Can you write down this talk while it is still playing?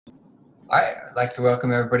I'd like to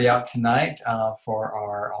welcome everybody out tonight for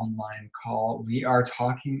our online call. We are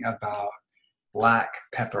talking about black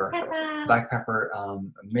pepper. Black pepper,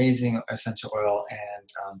 amazing essential oil, and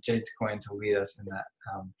Jade's going to lead us in that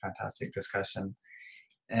fantastic discussion.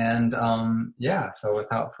 And yeah, so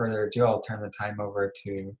without further ado, I'll turn the time over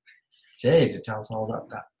to Jade to tell us all about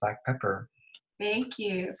that black pepper. Thank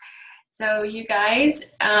you. So you guys,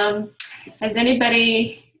 has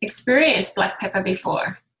anybody experienced black pepper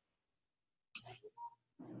before?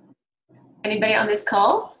 Anybody on this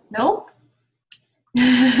call? No?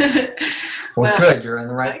 Well, good. You're in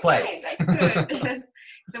the right place. That's good.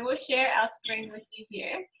 So we'll share our screen with you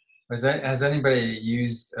here. Has anybody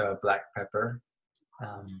used black pepper?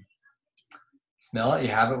 Smell it? You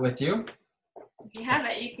have it with you? If you have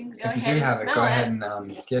it, you can go ahead and smell it. If you do have it, go ahead and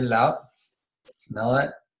get it out. Smell it.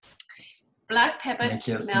 Black pepper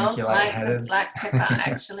smells like the black pepper,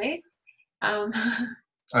 actually.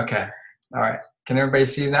 Okay. All right. Can everybody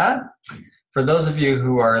see that? For those of you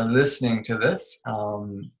who are listening to this,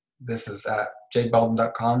 this is at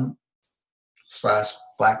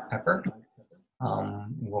jadebaldwin.com/black pepper.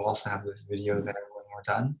 We'll also have this video there when we're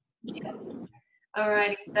done. Yeah.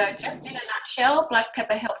 Alrighty, so just in a nutshell, black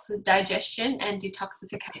pepper helps with digestion and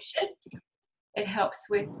detoxification. It helps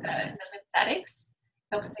with the lymphatics,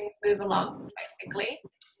 helps things move along, basically.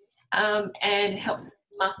 And it helps with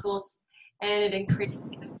muscles, and it increases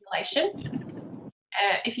circulation.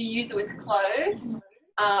 If you use it with cloves,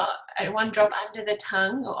 and one drop under the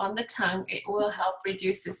tongue or on the tongue, it will help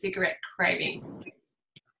reduce the cigarette cravings.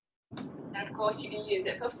 And of course, you can use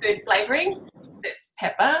it for food flavoring. It's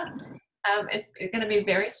pepper. It's going to be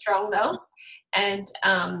very strong though. And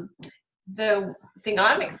the thing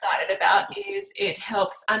I'm excited about is it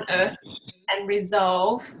helps unearth and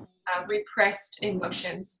resolve repressed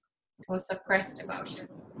emotions or suppressed emotions.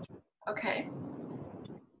 Okay.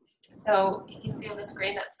 So you can see on the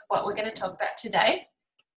screen, that's what we're going to talk about today.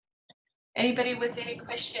 Anybody with any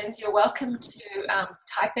questions, you're welcome to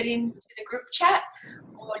type it into the group chat,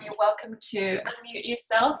 or you're welcome to unmute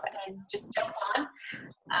yourself and just jump on.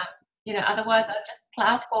 Otherwise I'll just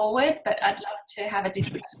plow forward, but I'd love to have a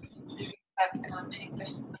discussion if you have any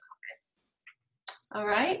questions or comments. All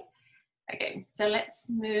right. Okay, so let's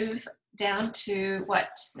move down to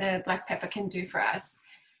what the black pepper can do for us.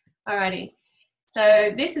 Alrighty.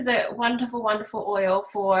 So this is a wonderful, wonderful oil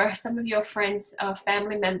for some of your friends or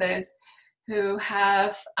family members who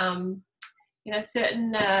have,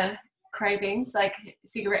 certain cravings, like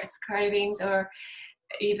cigarettes cravings, or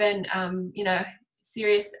even,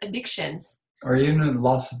 serious addictions. Or even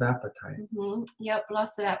loss of appetite. Mm-hmm. Yep,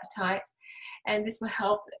 loss of appetite. And this will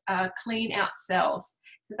help clean out cells.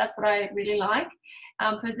 So that's what I really like.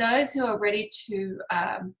 For those who are ready to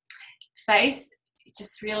face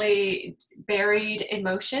just really buried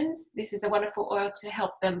emotions, this is a wonderful oil to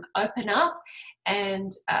help them open up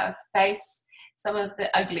and face some of the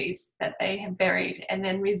uglies that they have buried, and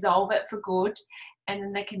then resolve it for good, and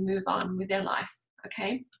then they can move on with their life.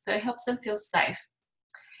 Okay, so it helps them feel safe.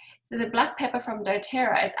 So the black pepper from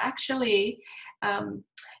doTERRA is actually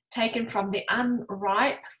taken from the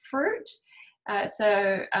unripe fruit. It's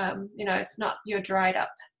not your dried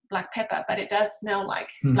up black pepper, but it does smell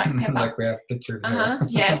like black pepper. Like we have pictured here.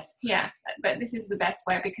 Yes, yeah. But this is the best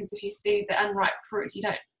way, because if you see the unripe fruit, you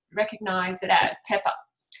don't recognize it as pepper.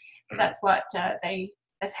 That's what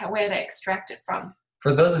where they extract it from.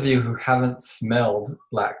 For those of you who haven't smelled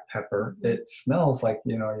black pepper, it smells like,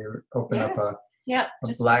 you open up a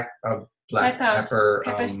black pepper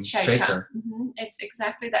shaker. Mm-hmm. It's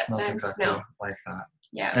exactly that same smell. Like that.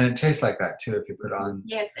 Yeah. And it tastes like that too if you put on.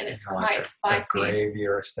 Yes, and it's quite spicy. A gravy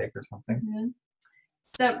or a steak or something. Mm-hmm.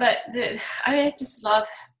 So, I just love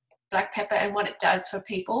black pepper and what it does for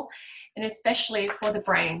people, and especially for the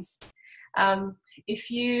brains.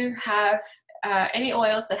 If you have any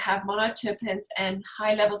oils that have monoterpenes and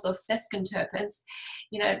high levels of sesquiterpenes,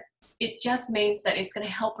 it just means that it's going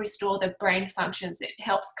to help restore the brain functions. It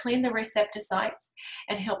helps clean the receptor sites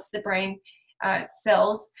and helps the brain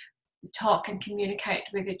cells talk and communicate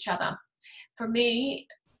with each other. For me,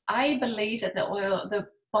 I believe that the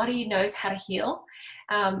body knows how to heal,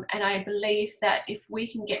 and I believe that if we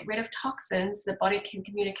can get rid of toxins, the body can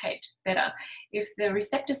communicate better. If the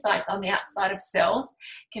receptor sites on the outside of cells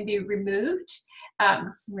can be removed,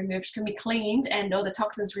 can be cleaned, and all the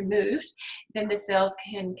toxins removed, then the cells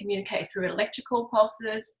can communicate through electrical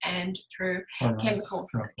pulses and through chemical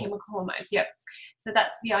hormones. Yep. So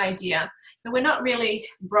that's the idea. So we're not really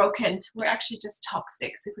broken. We're actually just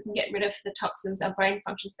toxic. So if we can get rid of the toxins, our brain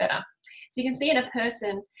functions better. So you can see in a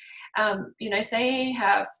person, if they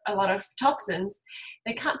have a lot of toxins,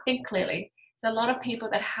 they can't think clearly. So a lot of people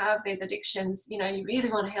that have these addictions, you know, you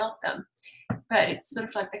really want to help them, but it's sort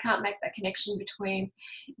of like they can't make that connection between,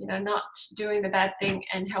 you know, not doing the bad thing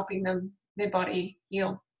and helping them, their body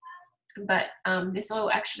heal. But this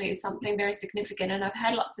oil actually is something very significant, and I've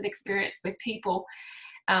had lots of experience with people.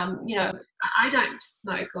 You know, I don't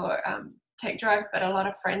smoke or take drugs, but a lot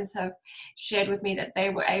of friends have shared with me that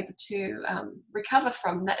they were able to recover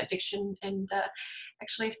from that addiction and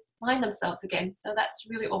actually find themselves again. So that's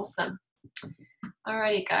really awesome.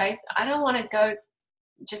 Alrighty, guys, I don't want to go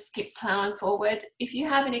just keep plowing forward. If you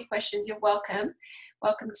have any questions, you're welcome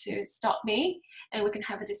to stop me and we can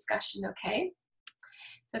have a discussion. Okay,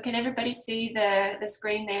 so can everybody see the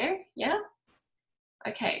screen there? Yeah.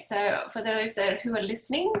 Okay, so for those who are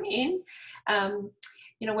listening in,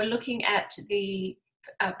 you know, we're looking at the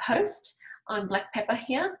post on black pepper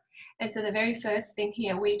here. And so the very first thing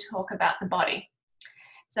here, we talk about the body.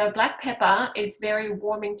 So black pepper is very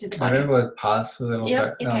warming to the body. Maybe we'll pause for a little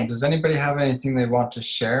bit. Okay. Does anybody have anything they want to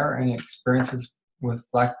share? Any experiences with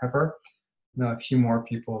black pepper? I know a few more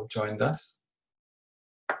people have joined us.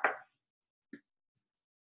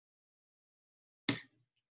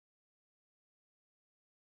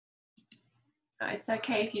 It's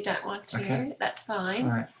okay if you don't want to. Okay. That's fine. All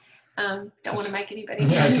right. Don't want to make anybody.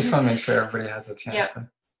 Yeah, I just want to make sure everybody has a chance to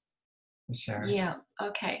share. Yeah.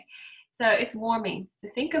 Okay. So it's warming. So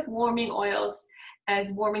think of warming oils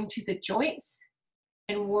as warming to the joints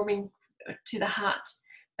and warming to the heart.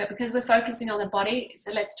 But because we're focusing on the body,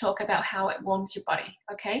 so let's talk about how it warms your body.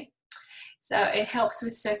 Okay. So it helps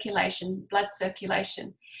with circulation, blood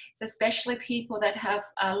circulation. So especially people that have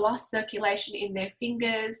lost circulation in their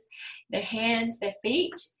fingers, their hands, their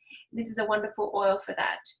feet, this is a wonderful oil for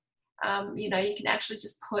that. You know, you can actually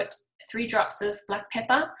just put 3 drops of black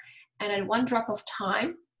pepper and then 1 drop of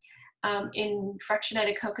thyme in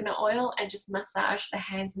fractionated coconut oil and just massage the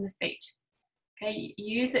hands and the feet. Okay,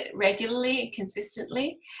 use it regularly and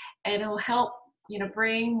consistently, and it will help, you know,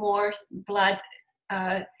 bring more blood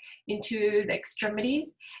into the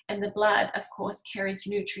extremities, and the blood, of course, carries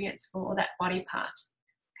nutrients for that body part.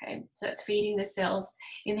 Okay, so it's feeding the cells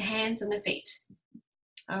in the hands and the feet.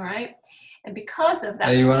 All right, and because of that,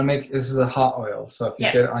 yeah, you want to make this is a hot oil, so if you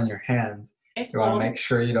get it on your hands, you want to make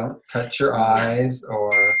sure you don't touch your eyes or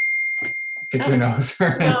pick your nose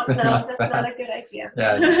or anything. No, like that's that. not a good idea.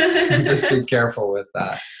 Yeah, just be careful with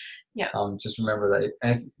that. Yeah. Just remember that,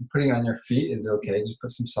 and if putting on your feet is okay. Just put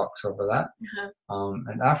some socks over that.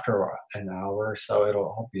 And after an hour or so, it'll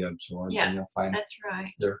all be absorbed, and you'll find that's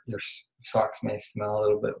right. Your socks may smell a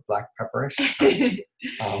little bit black pepperish.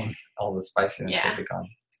 All the spiciness will be gone.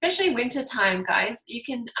 Especially winter time, guys. You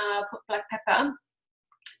can put black pepper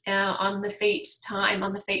on the feet, thyme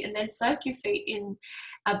on the feet, and then soak your feet in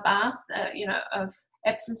a bath, you know, of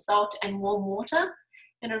Epsom salt and warm water,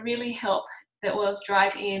 and it'll really help. The oils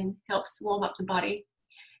drive in, helps warm up the body.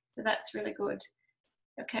 So that's really good.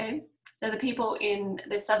 Okay, so the people in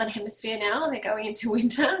the southern hemisphere now, they're going into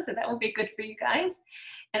winter, so that will be good for you guys.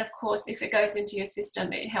 And of course, if it goes into your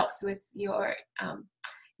system, it helps with your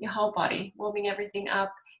whole body, warming everything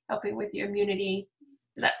up, helping with your immunity.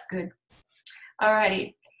 So that's good.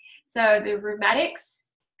 Alrighty, so the rheumatics,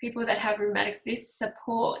 people that have rheumatics, this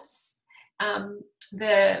supports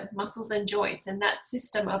the muscles and joints and that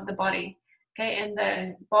system of the body. Okay, and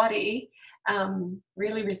the body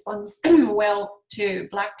really responds well to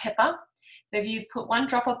black pepper. So if you put 1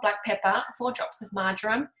 drop of black pepper, 4 drops of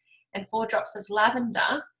marjoram, and 4 drops of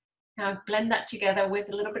lavender, blend that together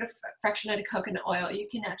with a little bit of fractionated coconut oil, you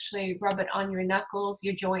can actually rub it on your knuckles,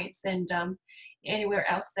 your joints, and anywhere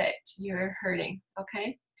else that you're hurting.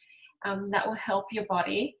 Okay, that will help your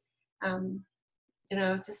body, you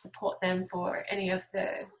know, to support them for any of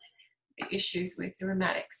the issues with the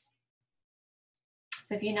rheumatics.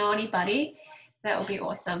 So if you know anybody, that will be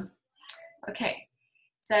awesome. Okay,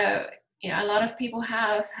 so you know, a lot of people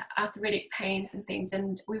have arthritic pains and things,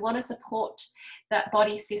 and we want to support that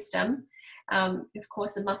body system, of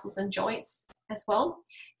course the muscles and joints as well.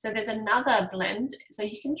 So there's another blend, so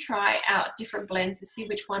you can try out different blends to see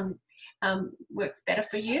which one works better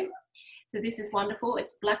for you. So this is wonderful.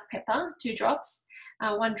 It's black pepper, 2 drops,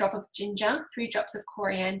 1 drop of ginger, 3 drops of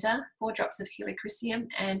coriander, 4 drops of helichrysum,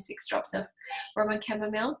 and 6 drops of Roman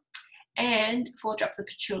chamomile, and 4 drops of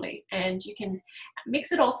patchouli. And you can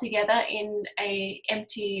mix it all together in a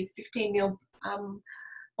empty 15 ml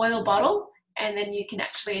oil bottle, and then you can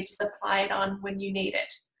actually just apply it on when you need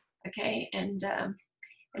it. Okay, and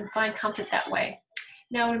find comfort that way.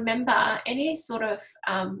 Now remember, any sort of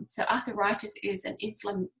so arthritis is an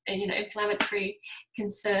inflammatory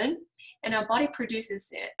concern, and our body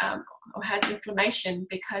produces or has inflammation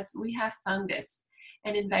because we have fungus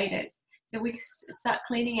and invaders. So we start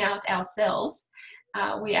cleaning out our cells,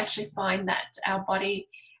 we actually find that our body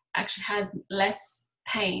actually has less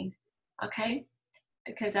pain, okay?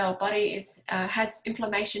 Because our body has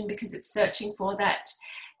inflammation because it's searching for that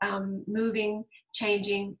moving,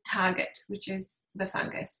 changing target, which is the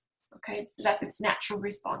fungus. Okay, so that's its natural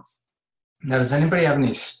response. Now, does anybody have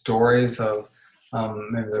any stories of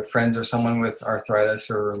maybe their friends or someone with arthritis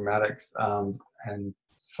or rheumatics and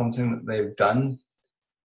something that they've done?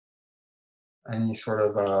 Any sort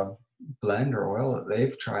of blend or oil that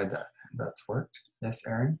they've tried that's worked? Yes,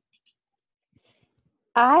 Erin?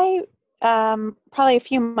 I probably a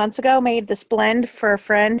few months ago made this blend for a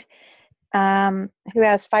friend who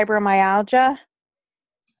has fibromyalgia,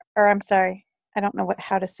 or I'm sorry, I don't know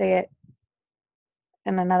how to say it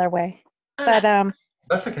in another way, but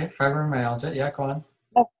that's okay. Fibromyalgia, yeah, go on.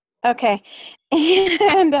 Okay,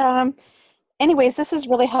 and anyways, this has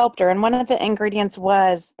really helped her, and one of the ingredients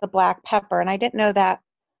was the black pepper, and I didn't know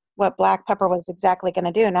what black pepper was exactly going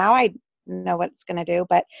to do. Now I know what it's going to do,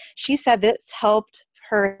 but she said this helped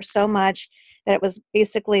her so much that it was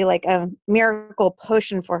basically like a miracle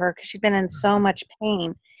potion for her because she'd been in so much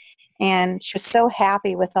pain, and she was so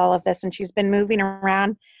happy with all of this, and she's been moving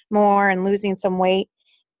around more and losing some weight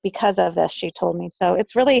because of this, she told me. So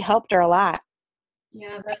it's really helped her a lot.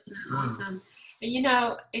 Yeah, that's awesome. And you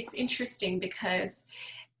know, it's interesting because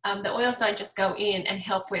the oils don't just go in and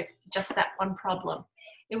help with just that one problem.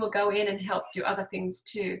 It will go in and help do other things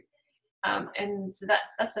too. And so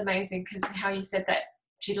that's amazing, because how you said that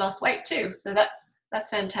she lost weight too. So that's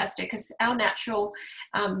fantastic, because our natural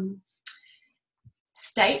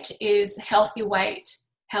state is healthy weight,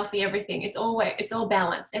 healthy everything. It's all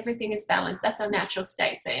balanced. Everything is balanced. That's our natural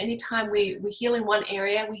state. So anytime we heal in one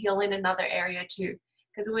area, we heal in another area too,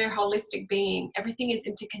 because we're a holistic being. Everything is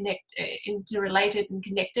interrelated and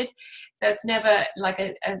connected. So it's never like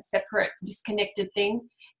a separate, disconnected thing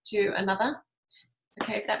to another.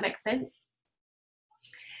 Okay, if that makes sense.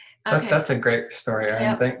 Okay. That's a great story,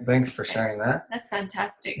 Erin. Yep. Thanks for sharing that. That's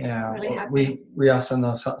fantastic. Yeah, I'm really happy. We also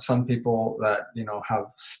know some people that have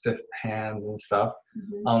stiff hands and stuff.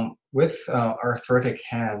 Mm-hmm. With arthritic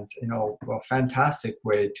hands, a fantastic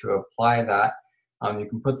way to apply that. You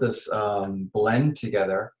can put this blend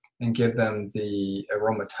together and give them the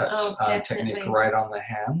aroma touch technique right on the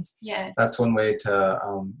hands. Yes, that's one way to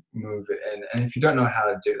move it in. And if you don't know how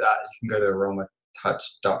to do that, you can go to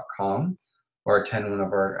aromatouch.com or attend one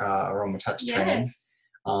of our aroma touch trainings.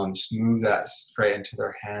 Just move that straight into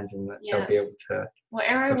their hands, and they'll be able to. Well,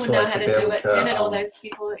 Erin will know how to do it. Send it all those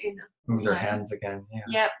people in. Move their hands again. Yeah.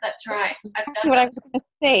 Yep, that's right. That's what I was going to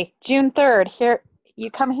say. June 3rd. Here,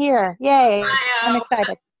 you come here. Yay! I'm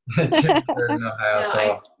excited. June 3rd in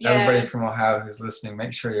Ohio. Everybody from Ohio who's listening,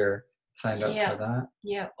 make sure you're signed up for that.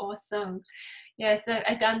 Yeah, awesome. Yeah, so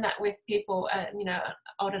I've done that with people,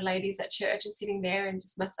 older ladies at church, and sitting there and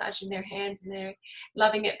just massaging their hands, and they're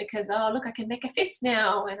loving it because, oh, look, I can make a fist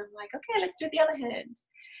now. And I'm like, okay, let's do the other hand.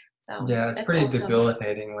 So yeah, it's pretty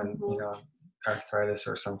debilitating when, arthritis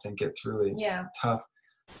or something gets really tough.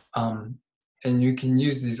 And you can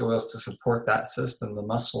use these oils to support that system, the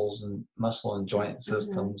muscle and joint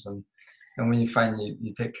systems. And when you find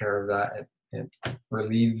you take care of that, it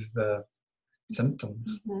relieves the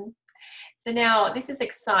symptoms. Mm-hmm. So now this is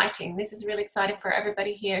exciting. This is really exciting for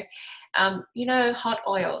everybody here. Hot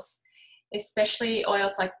oils, especially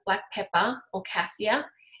oils like black pepper or cassia,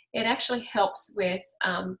 it actually helps with,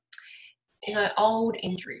 old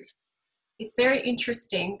injuries. It's very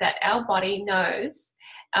interesting that our body knows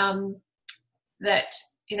that,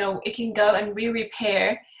 it can go and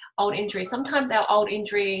repair old injury. Sometimes our old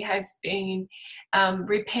injury has been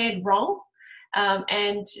repaired wrong.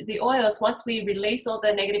 And the oils, once we release all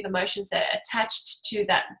the negative emotions that are attached to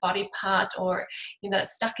that body part or,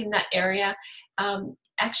 stuck in that area,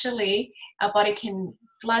 actually our body can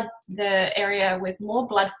flood the area with more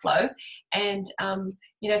blood flow and,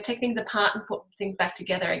 take things apart and put things back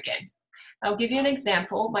together again. I'll give you an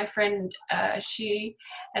example. My friend, she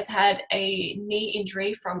has had a knee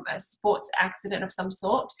injury from a sports accident of some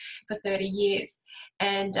sort for 30 years.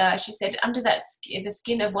 And she said under the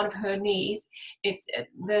skin of one of her knees, it's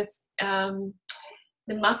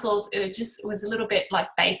the muscles, it just was a little bit like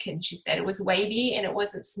bacon, she said. It was wavy and it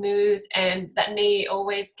wasn't smooth, and that knee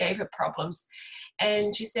always gave her problems.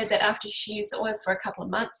 And she said that after she used oils for a couple of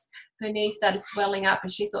months, her knee started swelling up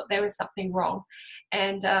and she thought there was something wrong.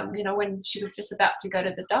 And, when she was just about to go to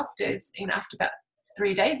the doctors, after about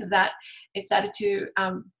 3 days of that, it started to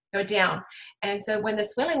go down. And so when the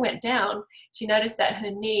swelling went down, she noticed that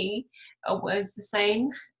her knee was the same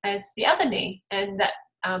as the other knee, and that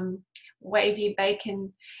wavy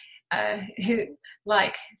bacon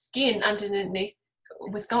like skin underneath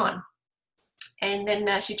was gone. And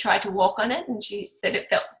then she tried to walk on it, and she said it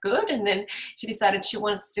felt good. And then she decided she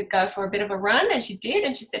wants to go for a bit of a run, and she did.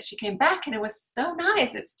 And she said she came back, and it was so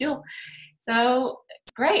nice. It's still so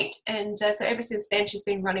great. And so ever since then, she's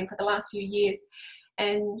been running for the last few years.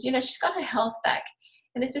 And, you know, she's got her health back.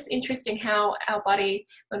 And it's just interesting how our body,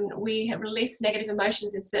 when we have released negative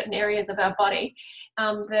emotions in certain areas of our body,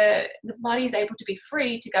 the body is able to be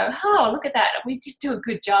free to go, oh, look at that. We did do a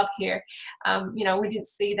good job here. You know, we didn't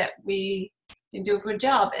see that we didn't do a good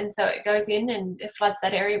job. And so it goes in and it floods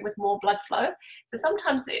that area with more blood flow. So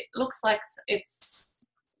sometimes it looks like it's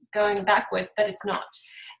going backwards, but it's not.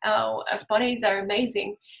 Our bodies are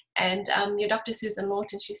amazing. And your Dr. Susan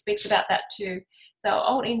Lawton, she speaks about that too. So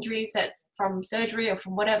old injuries that's from surgery or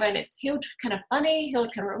from whatever, and it's healed kind of funny,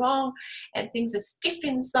 healed kind of wrong, and things are stiff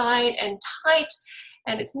inside and tight,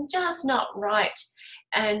 and it's just not right.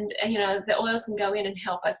 And you know, the oils can go in and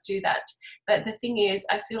help us do that. But the thing is,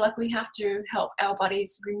 I feel like we have to help our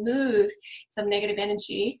bodies remove some negative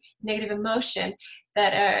energy, negative emotion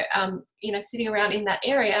that are you know, sitting around in that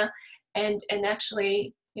area, and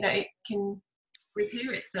actually, you know, it can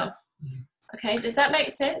repair itself. Okay, does that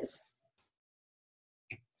make sense?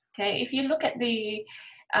 Okay, if you look at the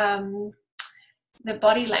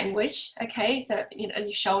body language, okay, so, you know,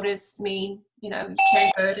 your shoulders mean, you know, you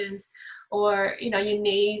carry burdens, or, you know, your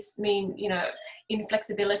knees mean, you know,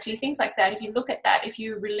 inflexibility, things like that. If you look at that, if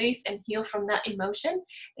you release and heal from that emotion,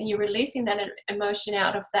 then you're releasing that emotion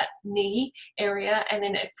out of that knee area, and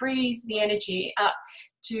then it frees the energy up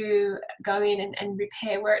to go in and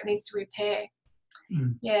repair where it needs to repair.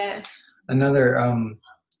 Yeah. Another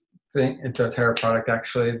thing, it's a doTERRA product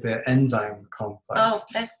actually, the enzyme complex.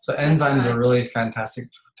 Oh, so enzymes right. are really fantastic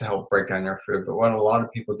to help break down your food, but what a lot of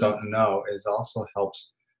people don't know is also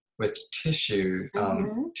helps with tissue,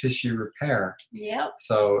 tissue repair. Yep.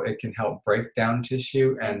 So it can help break down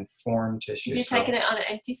tissue and form tissue. If you're taking it on an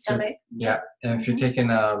empty stomach. Yeah, and if you're taking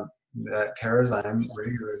that Terrazyme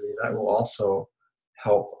regularly, that will also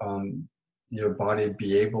help your body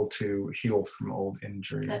be able to heal from old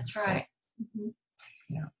injuries. That's right.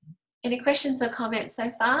 Yeah. Any questions or comments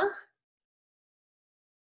so far?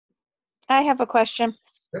 I have a question.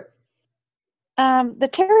 Yep. The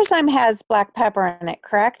Terrazyme has black pepper in it,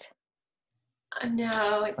 correct?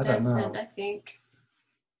 No, it doesn't, I think.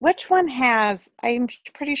 Which one has? I'm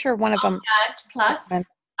pretty sure one of them.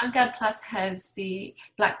 On Guard Plus has the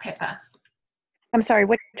black pepper. I'm sorry,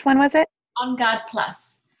 which one was it? On Guard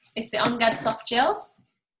Plus. It's the On Guard soft gels.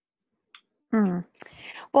 Well,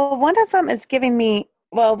 one of them is giving me,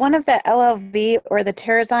 well, one of the LLV or the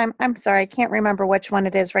Terrazyme, I'm sorry, I can't remember which one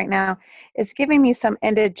it is right now. It's giving me some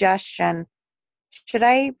indigestion. Should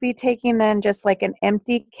I be taking then just like an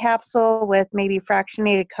empty capsule with maybe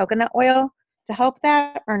fractionated coconut oil to help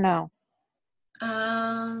that, or no?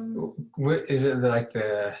 What is it, like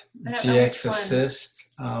the GX Assist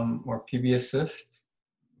or PB Assist?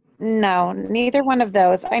 No, neither one of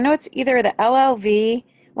those. I know it's either the LLV,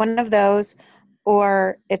 one of those,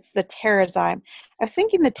 or it's the Terrazyme. I was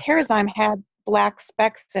thinking the Terrazyme had black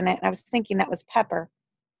specks in it, and I was thinking that was pepper.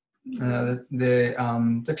 The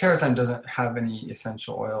Terrazyme doesn't have any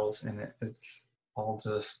essential oils in it. It's all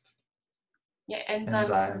just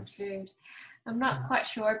enzymes from food. I'm not quite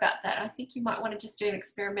sure about that. I think you might want to just do an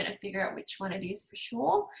experiment and figure out which one it is for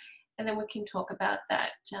sure, and then we can talk about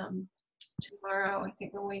that tomorrow, I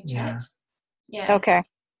think, when we chat. Yeah. Okay.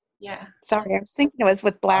 Yeah. Sorry, I was thinking it was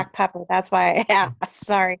with black pepper. That's why I asked.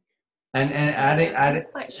 Sorry. And adding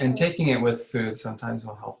and taking it with food sometimes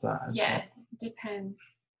will help that as well. Yeah, it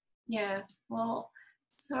depends. Yeah. Well,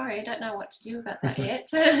 sorry, I don't know what to do about that yet.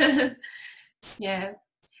 Yeah.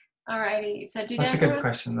 Alrighty. So that's a good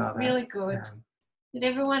question, though. Really good. Did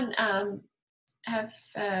everyone have?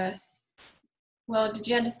 Well, did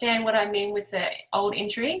you understand what I mean with the old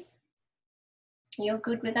injuries? You're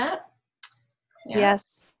good with that? Yeah.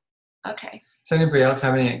 Yes. Okay. Does anybody else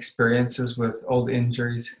have any experiences with old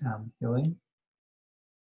injuries healing?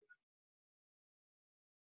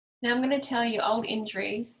 Now I'm going to tell you old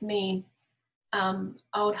injuries mean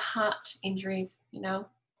old heart injuries, you know,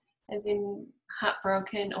 as in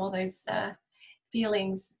heartbroken, all those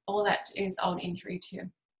feelings, all that is old injury too.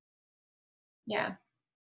 Yeah.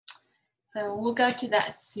 So we'll go to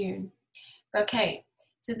that soon. Okay.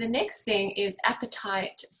 So the next thing is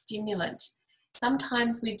appetite stimulant.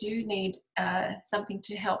 Sometimes we do need something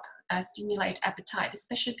to help stimulate appetite,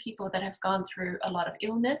 especially people that have gone through a lot of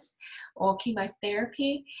illness or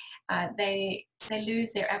chemotherapy. They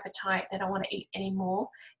lose their appetite. They don't want to eat anymore.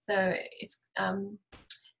 So it's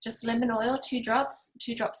just lemon oil, 2 drops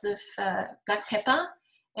of black pepper,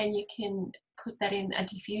 and you can put that in a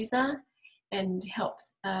diffuser and help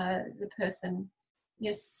the person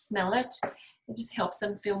just smell it. It just helps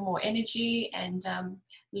them feel more energy and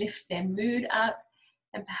lift their mood up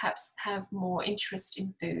and perhaps have more interest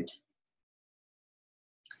in food.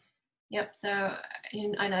 Yep, so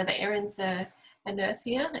I know that Erin's a nurse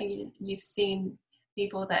here. You've seen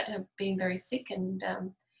people that have been very sick and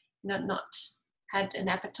not had an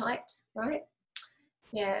appetite, right?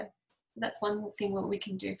 Yeah, that's one thing what we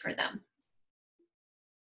can do for them.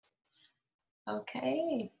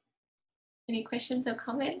 Okay, any questions or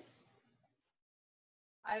comments?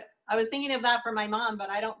 I was thinking of that for my mom, but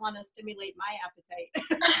I don't want to stimulate my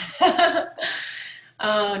appetite.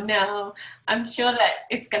 Oh no, I'm sure that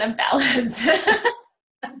it's going to balance.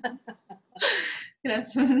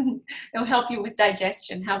 It'll help you with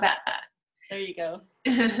digestion. How about that? There you go.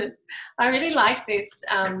 I really like this,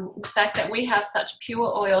 the fact that we have such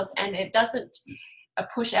pure oils and it doesn't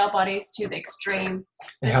push our bodies to the extreme.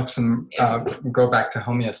 It helps them go back to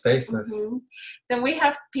homeostasis. Mm-hmm. So we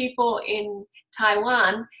have people in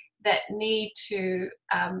Taiwan that need to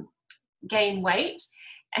gain weight,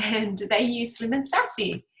 and they use Slim and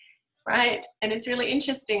Sassy, right? And it's really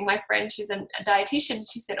interesting. My friend, she's a dietitian.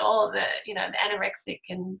 She said all the anorexic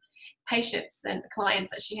and patients and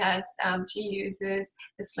clients that she has, she uses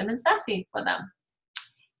the Slim and Sassy for them.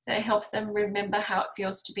 So it helps them remember how it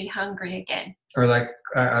feels to be hungry again. Or like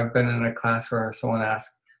I've been in a class where someone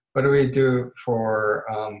asked, what do we do for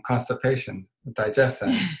constipation,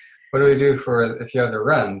 digestion? What do we do for if you have the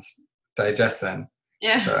runs, digestion?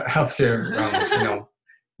 Yeah. So it helps you,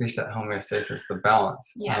 reach that homeostasis, the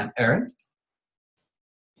balance. Yeah. Erin?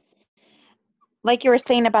 Like you were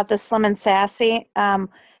saying about the Slim and Sassy,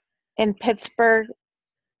 in Pittsburgh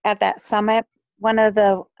at that summit, one of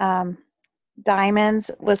the Diamonds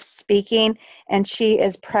was speaking, and she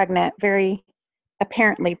is pregnant, very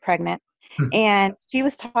apparently pregnant. And she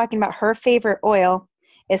was talking about her favorite oil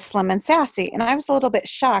is Slim and Sassy. And I was a little bit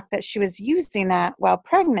shocked that she was using that while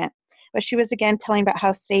pregnant. But she was again telling about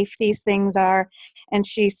how safe these things are. And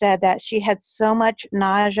she said that she had so much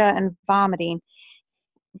nausea and vomiting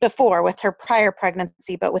before with her prior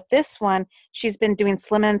pregnancy, but with this one, she's been doing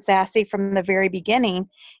Slim and Sassy from the very beginning,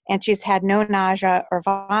 and she's had no nausea or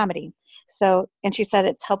vomiting. So, and she said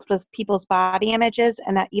it's helped with people's body images,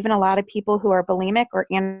 and that even a lot of people who are bulimic or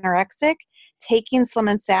anorexic, taking Slim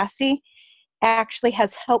and Sassy actually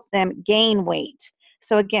has helped them gain weight.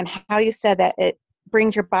 So again, how you said that it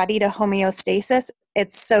brings your body to homeostasis,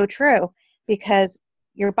 it's so true, because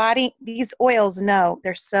your body, these oils know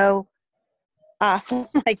they're so awesome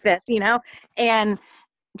like this, and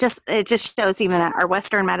it just shows even that our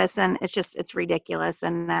Western medicine, it's ridiculous,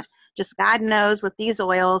 and that just God knows with these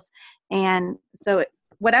oils. And so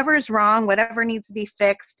whatever is wrong, whatever needs to be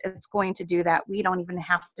fixed, it's going to do that. We don't even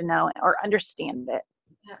have to know or understand it.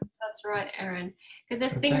 Yeah, that's right, Erin. Because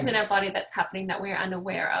there's things in our body that's happening that we're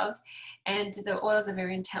unaware of, and the oils are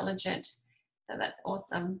very intelligent. So that's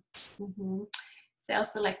awesome. Mm-hmm. Cell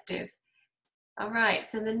selective. All right.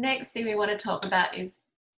 So the next thing we want to talk about is,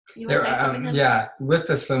 you want to say something? Yeah, with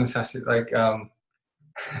the Slim Sassy, like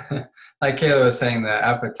Kayla was saying, the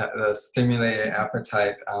appetite, the stimulated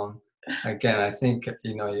appetite. Again, I think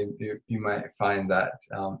you might find that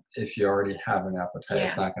if you already have an appetite,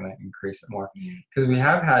 it's not going to increase it more. Because we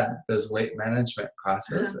have had those weight management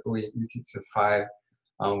classes. We teach the 5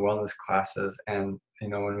 wellness classes, and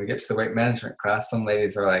when we get to the weight management class, some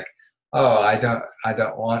ladies are like, "Oh, I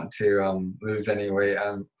don't want to lose any weight.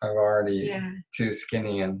 I'm already too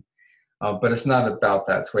skinny," and but it's not about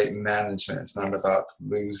that. It's weight management. It's not about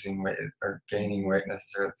losing weight or gaining weight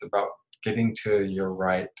necessarily. It's about getting to your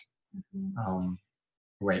right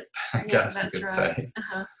weight, I guess you could say.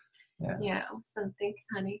 Yeah, awesome. Thanks,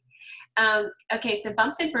 honey. Okay, so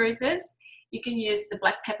bumps and bruises. You can use the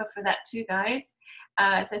black pepper for that too, guys.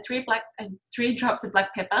 So 3 drops of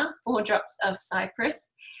black pepper, 4 drops of cypress,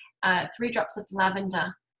 3 drops of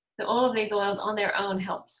lavender. So all of these oils on their own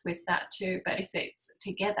helps with that too, but if it's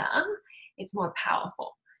together, it's more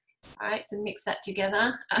powerful. All right, so mix that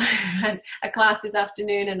together. I had a class this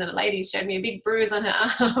afternoon, and a lady showed me a big bruise on her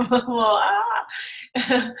arm.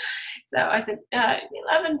 So I said,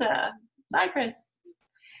 lavender, cypress.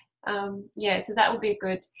 So that would be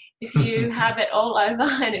good. If you have it all over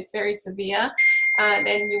and it's very severe,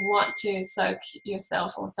 then you want to soak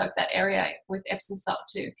yourself or soak that area with Epsom salt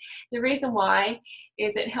too. The reason why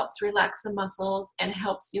is it helps relax the muscles and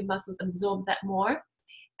helps your muscles absorb that more.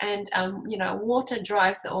 And, water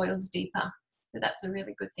drives the oils deeper. So that's a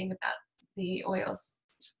really good thing about the oils.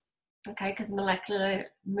 Okay, because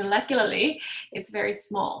molecularly, it's very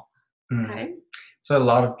small. Okay. So a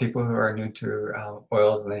lot of people who are new to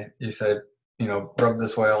oils, and you say, rub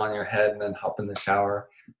this oil on your head and then hop in the shower,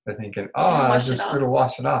 they're thinking, oh, Wash it it'll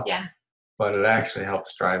wash it off. Yeah. But it actually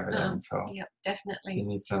helps drive it in. So yep, definitely. you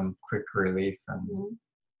need some quick relief, and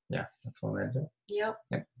yeah, that's one way to do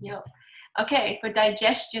it. Yep. Okay, for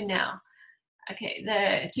digestion now. Okay,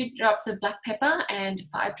 the 2 drops of black pepper and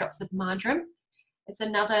 5 drops of marjoram. It's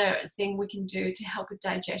another thing we can do to help with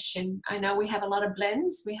digestion. I know we have a lot of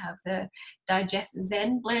blends. We have the Digest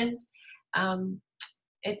Zen blend.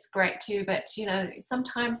 It's great too, but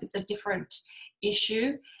sometimes it's a different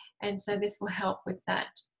issue, and so this will help with that.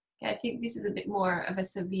 Okay, I think this is a bit more of a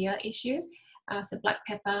severe issue. So black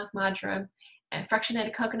pepper, marjoram, and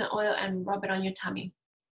fractionated coconut oil, and rub it on your tummy.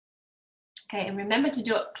 Okay, and remember to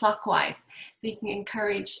do it clockwise so you can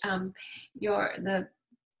encourage the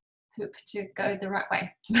poop to go the right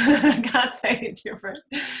way. I can't say it different.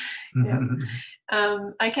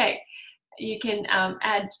 Okay, you can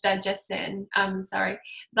add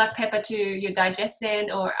black pepper to your Digest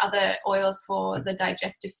Zen or other oils for the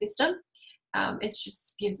digestive system. It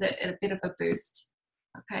just gives it a bit of a boost.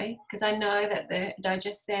 Okay, because I know that the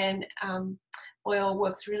Digest Zen oil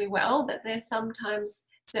works really well, but there's sometimes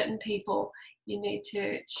certain people you need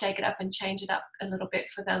to shake it up and change it up a little bit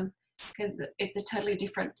for them, because it's a totally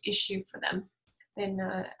different issue for them than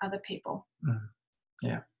other people.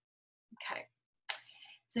 Yeah. Okay.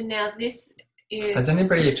 So now this is... Has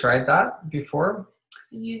anybody tried that before?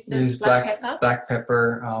 Use black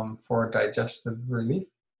pepper for digestive relief?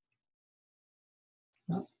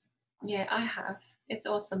 No? Yeah, I have. It's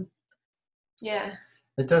awesome. Yeah.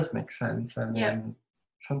 It does make sense. I mean,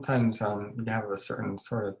 sometimes you have a certain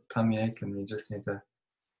sort of tummy ache and you just need to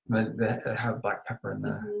have black pepper in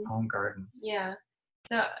the home garden. Yeah.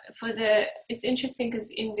 So it's interesting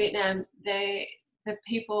because in Vietnam, the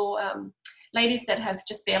people, ladies that have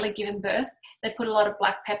just barely given birth, they put a lot of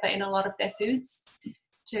black pepper in a lot of their foods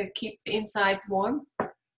to keep the insides warm,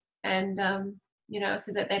 and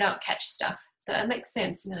so that they don't catch stuff. So it makes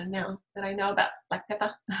sense, now that I know about black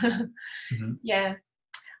pepper. Yeah.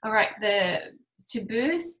 All right. To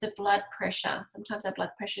boost the blood pressure, sometimes our blood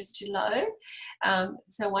pressure is too low.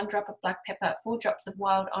 So 1 drop of black pepper, 4 drops of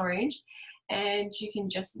wild orange, and you can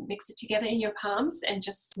just mix it together in your palms and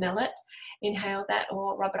just smell it, inhale that,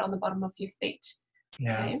 or rub it on the bottom of your feet.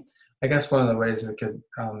 Yeah. Okay? I guess one of the ways we could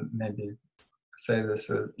maybe say this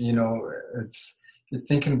is, you're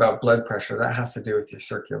thinking about blood pressure, that has to do with your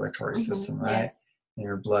circulatory system, right? Yes. And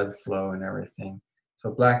your blood flow and everything. So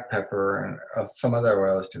black pepper and some other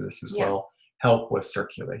oils do this as well, help with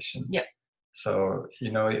circulation. Yep. So,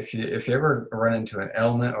 if you ever run into an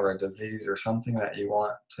ailment or a disease or something that you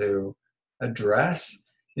want to address,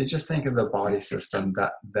 you just think of the body system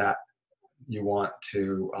that you want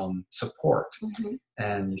to support.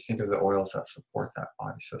 And you think of the oils that support that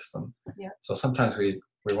body system. Yeah. So sometimes we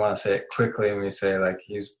want to say it quickly, and we say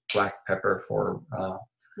use black pepper for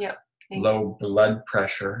low blood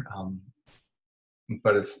pressure.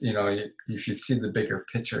 But it's, if you see the bigger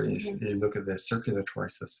picture, you look at the circulatory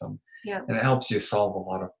system, and it helps you solve a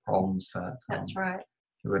lot of problems that That's right.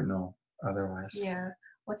 you wouldn't know otherwise. Yeah.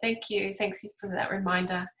 Well, thank you. Thanks for that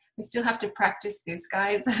reminder. We still have to practice this,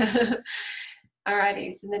 guys.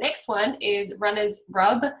 Alrighty. So the next one is runner's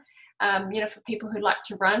rub. For people who like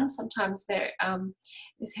to run, sometimes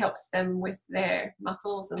this helps them with their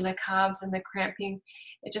muscles and their calves and their cramping.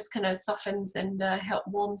 It just kind of softens and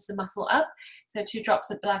warms the muscle up. So 2 drops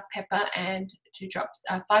of black pepper and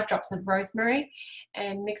 5 drops of rosemary,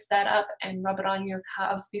 and mix that up and rub it on your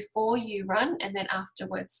calves before you run, and then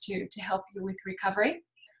afterwards to help you with recovery.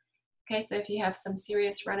 Okay, so if you have some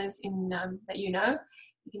serious runners in that you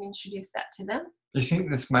can introduce that to them. Do you think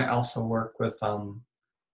this might also work with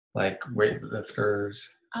weightlifters?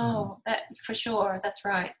 That for sure. That's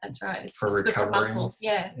right. It's for just good for recovery. muscles.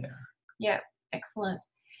 Yeah. Excellent.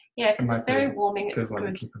 Yeah, because it's very warming. Good It's one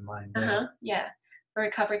good. to keep in mind. Yeah, for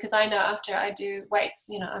recovery. Because I know after I do weights,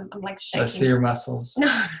 I'm like shaking. Let's see your muscles. No.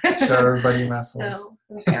 Show everybody your muscles. No,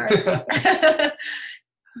 I'm embarrassed.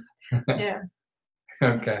 Yeah.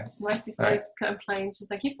 Okay. My sister complains. She's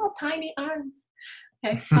like, "You've got tiny arms."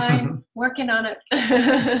 Okay, fine. Working on it.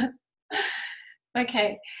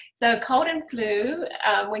 Okay, so cold and flu,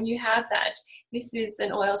 when you have that, this is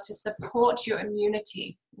an oil to support your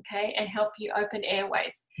immunity, okay, and help you open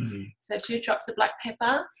airways. So 2 drops of black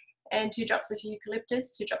pepper and 2 drops of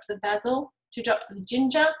eucalyptus, 2 drops of basil, 2 drops of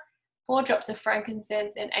ginger, 4 drops of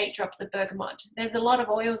frankincense, and 8 drops of bergamot. There's a lot of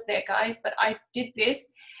oils there, guys, but I did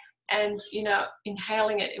this, and,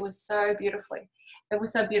 inhaling it, it was so beautiful.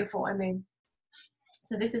 I mean,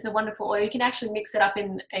 so this is a wonderful oil. You can actually mix it up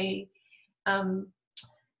in a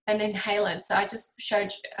an inhalant. So I just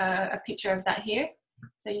showed a picture of that here.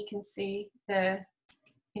 So you can see the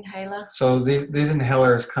inhaler. So these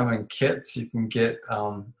inhalers come in kits. You can get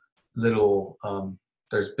little,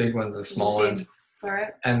 there's big ones and small ones. Lids for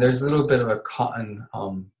it. And there's a little bit of a cotton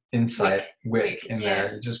inside wick in yeah.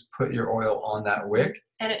 there. You just put your oil on that wick.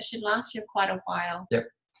 And it should last you quite a while. Yep.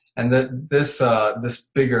 And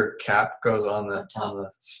this bigger cap goes on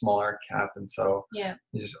the smaller cap, and so yeah,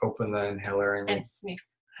 you just open the inhaler and sniff.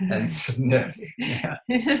 And sniff. Yeah.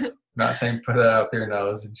 I'm not saying put it up your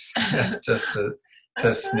nose. It's just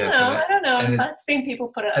to sniff. I don't know. And I've seen people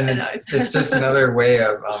put it up their nose. It's just another way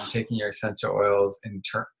of taking your essential oils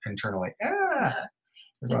internally.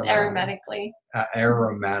 Just aromatically.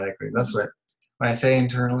 Aromatically. That's what, when I say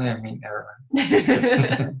internally, I mean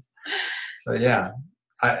aromatically. So yeah.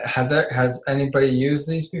 Has anybody used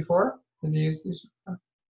these before? Have you used these before?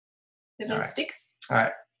 The little sticks? All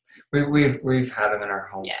right. We've had them in our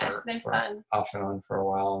home they're fun. Off and on for a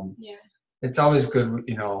while. And yeah. It's always good,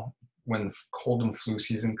 when cold and flu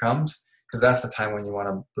season comes, because that's the time when you want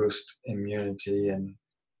to boost immunity, and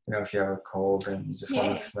if you have a cold and you just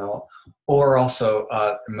want to smell, or also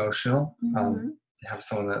emotional. You have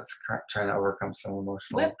someone that's trying to overcome some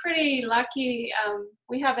emotional. We're pretty lucky.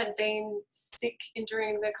 We haven't been sick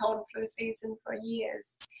during the cold and flu season for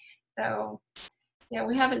years. So, yeah,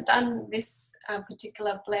 we haven't done this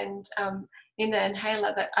particular blend in the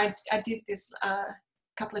inhaler, but I did this a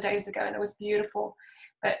couple of days ago, and it was beautiful.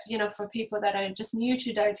 But, for people that are just new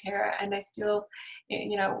to doTERRA and they're still,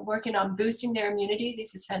 working on boosting their immunity,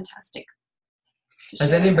 this is fantastic.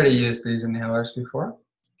 Has anybody used these inhalers before?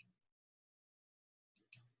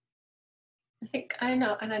 I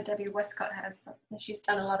know Debbie Westcott has, but she's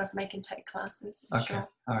done a lot of make and take classes. Okay, sure.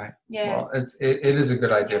 All right. Yeah. Well, it is a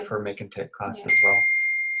good idea for make and take class as well,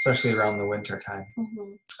 especially around the winter time.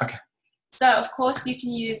 Okay. So of course you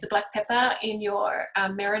can use the black pepper in your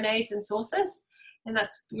marinades and sauces, and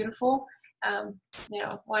that's beautiful.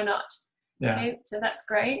 Why not? Yeah. Okay, so that's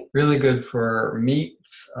great. Really good for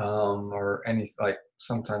meats or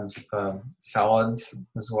sometimes salads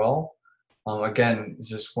as well. Again,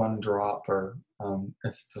 just one drop, or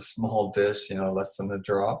if it's a small dish, less than a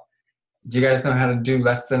drop. Do you guys know how to do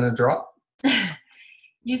less than a drop?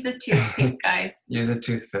 Use a toothpick, guys. Use a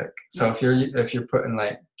toothpick. So if you're putting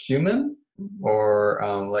like cumin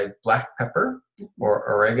or like black pepper or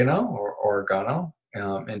oregano or oregano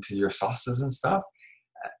into your sauces and stuff,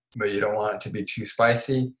 but you don't want it to be too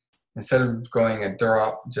spicy, instead of going a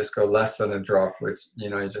drop, just go less than a drop, which you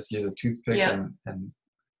just use a toothpick and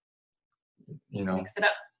mix it up.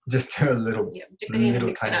 Just do a little,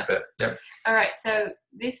 little tiny bit. Yep. All right. So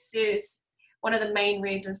this is one of the main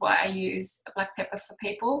reasons why I use a black pepper for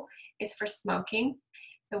people is for smoking.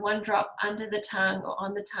 So one drop under the tongue or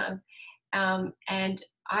on the tongue, and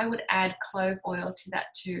I would add clove oil to that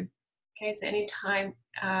too. Okay. So anytime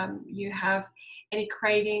you have any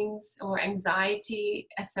cravings or anxiety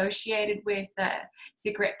associated with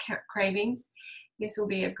cigarette cravings, this will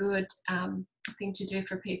be a good thing to do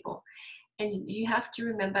for people. And you have to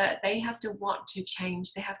remember, they have to want to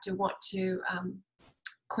change. They have to want to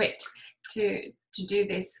quit to do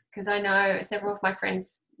this. Because I know several of my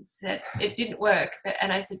friends said it didn't work,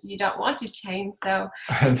 and I said, you don't want to change, so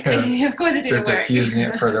of course it didn't work. They're diffusing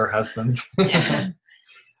it for their husbands. Yeah.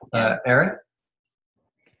 Erin?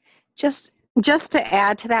 Just to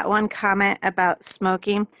add to that one comment about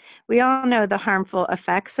smoking, we all know the harmful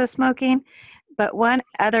effects of smoking, but one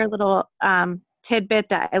other little tidbit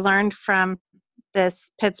that I learned from this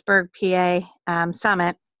Pittsburgh, PA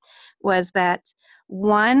summit was that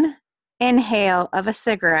one inhale of a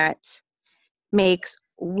cigarette makes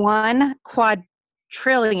 1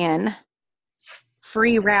 quadrillion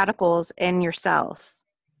free radicals in your cells.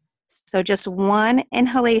 So just one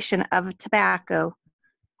inhalation of tobacco,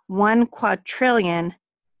 1 quadrillion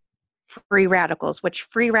free radicals, which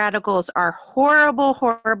free radicals are horrible,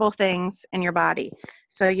 horrible things in your body.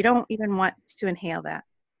 So you don't even want to inhale that.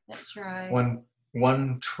 That's right.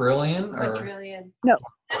 1 trillion? Quadrillion.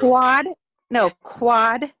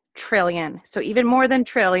 Quad trillion. So even more than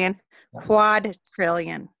trillion, quad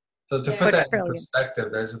trillion. So to put that in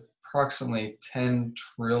perspective, there's approximately 10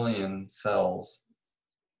 trillion cells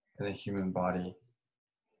in a human body.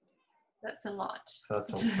 That's a lot. So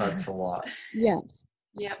that's a lot. Yes.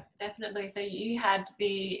 Yep, definitely. So you had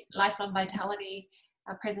the Lifelong Vitality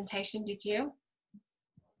presentation, did you?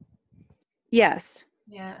 Yes.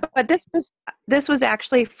 Yeah. But this was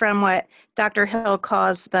actually from what Dr. Hill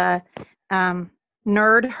calls the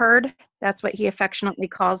nerd herd. That's what he affectionately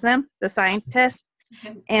calls them, the scientists.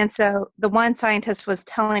 And so the one scientist was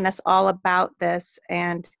telling us all about this,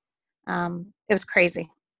 and it was crazy.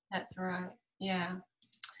 That's right. Yeah.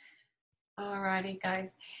 Alrighty,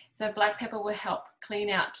 guys. So black pepper will help clean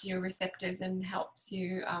out your receptors and helps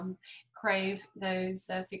you crave those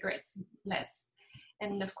cigarettes less.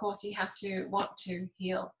 And of course, you have to want to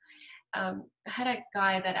heal. I had a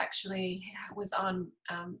guy that actually was on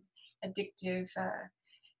addictive,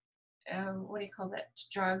 what do you call that?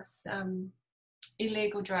 Drugs,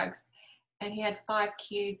 illegal drugs. And he had 5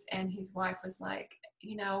 kids, and his wife was like,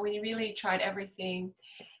 you know, we really tried everything.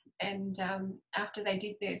 And after they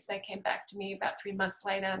did this, they came back to me about 3 months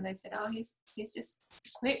later, and they said, oh, he's just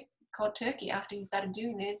quit cold turkey after he started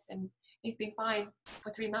doing this, and he's been fine for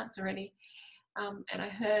 3 months already. And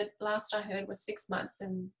last I heard was 6 months,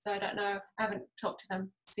 and so I don't know, I haven't talked to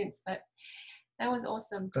them since, but that was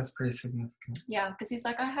awesome. That's pretty significant. Yeah, because he's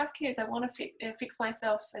like, I have kids, I want to fix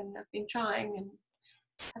myself, and I've been trying and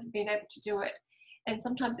haven't been able to do it. And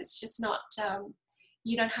sometimes it's just not,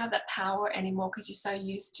 you don't have that power anymore because you're so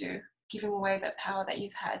used to giving away that power that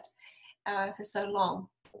you've had for so long.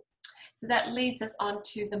 So that leads us on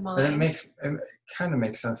to the mind. And it kind of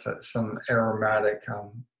makes sense that some aromatic,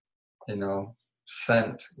 you know,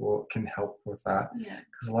 scent can help with that. Yeah.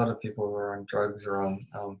 Because a lot of people who are on drugs or on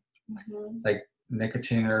Mm-hmm. like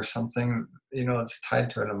nicotine or something, you know, it's tied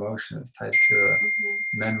to an emotion. It's tied to Mm-hmm.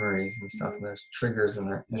 memories and stuff. Mhm. And there's triggers in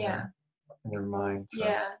their mind. So.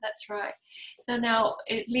 Yeah, that's right. So now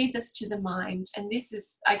it leads us to the mind, and this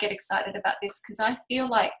is, I get excited about this because I feel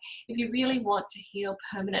like if you really want to heal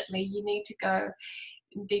permanently, you need to go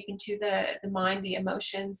deep into the mind, the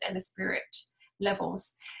emotions, and the spirit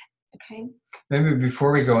levels. Okay. Maybe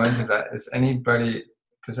before we go into that, does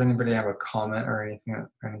anybody have a comment or anything,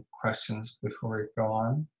 any questions before we go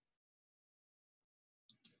on?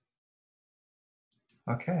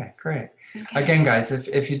 Okay, great. Okay. Again, guys,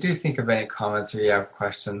 if you do think of any comments or you have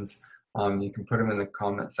questions, you can put them in the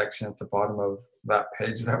comment section at the bottom of that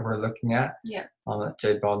page that we're looking at. Yeah. That's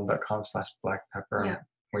jadebaldwin.com/blackpepper. Yeah.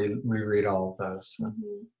 We read all of those. So.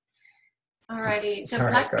 Mm-hmm. Alrighty. So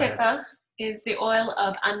Sorry, black go ahead. pepper is the oil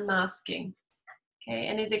of unmasking. Okay,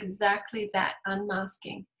 and is exactly that,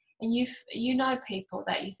 unmasking. And you know people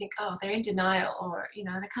that you think, oh, they're in denial, or you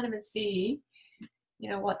know, they can't even see, you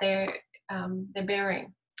know, what they're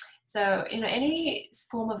bearing. So, you know, any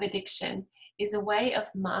form of addiction is a way of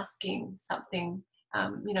masking something,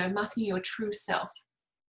 you know, masking your true self.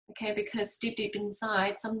 Okay, because deep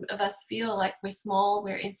inside, some of us feel like we're small,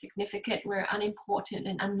 we're insignificant, we're unimportant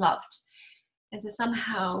and unloved. And so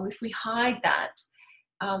somehow, if we hide that,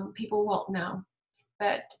 people won't know.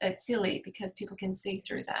 But it's silly because people can see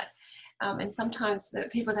through that. And sometimes the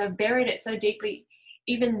people that have buried it so deeply,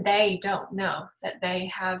 even they don't know that they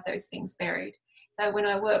have those things buried. So when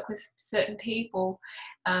I work with certain people,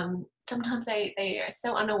 sometimes they are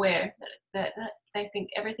so unaware that they think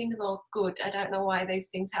everything is all good. I don't know why these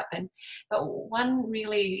things happen. But one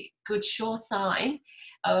really good sure sign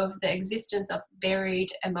of the existence of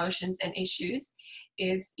buried emotions and issues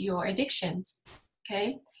is your addictions.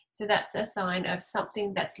 Okay? So that's a sign of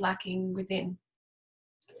something that's lacking within.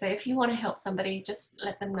 So if you want to help somebody, just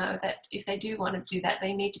let them know that if they do want to do that,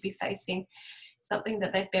 they need to be facing something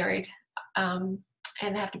that they've buried, and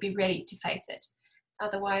they have to be ready to face it.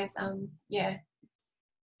 Otherwise,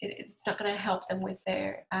 it's not going to help them with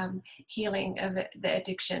their healing of the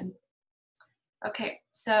addiction. Okay,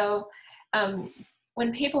 so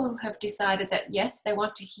when people have decided that, yes, they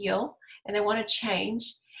want to heal and they want to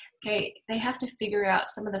change, okay, they have to figure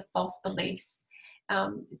out some of the false beliefs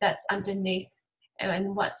that's underneath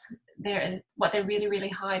and what they're really, really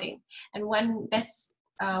hiding. And one best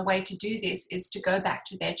way to do this is to go back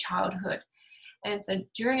to their childhood. And so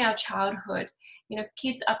during our childhood, you know,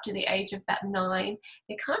 kids up to the age of about 9,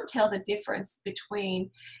 they can't tell the difference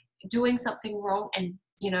between doing something wrong and,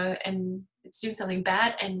 you know, and it's doing something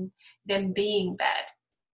bad and them being bad.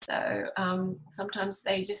 So sometimes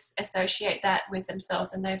they just associate that with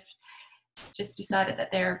themselves, and they've just decided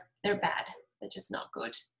that they're bad. They're just not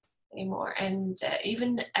good anymore. And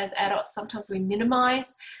even as adults, sometimes we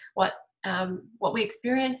minimize what we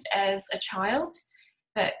experienced as a child,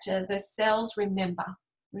 but the cells remember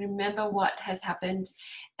what has happened,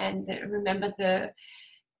 and remember the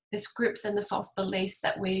scripts and the false beliefs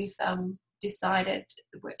that we've decided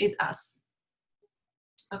is us.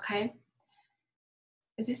 Okay.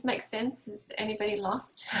 Does this make sense? Is anybody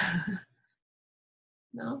lost?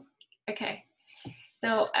 No? Okay.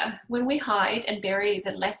 So when we hide and bury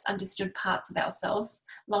the less understood parts of ourselves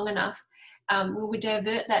long enough, we would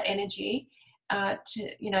divert that energy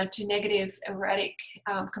to negative, erratic,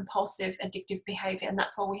 compulsive, addictive behavior, and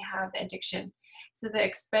that's why we have the addiction. So the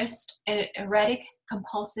expressed erratic,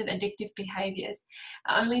 compulsive, addictive behaviors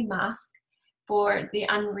are only masked for the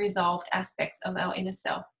unresolved aspects of our inner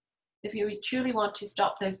self. If you truly want to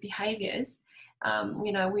stop those behaviors,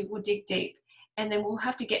 we will dig deep, and then we'll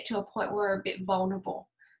have to get to a point where we're a bit vulnerable.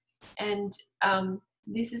 And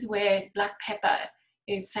this is where black pepper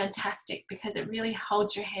is fantastic, because it really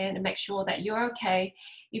holds your hand and makes sure that you're okay,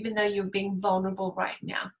 even though you're being vulnerable right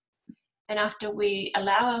now. And after we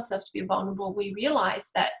allow ourselves to be vulnerable, we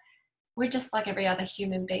realize that we're just like every other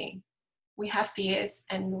human being. We have fears,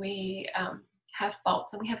 and we have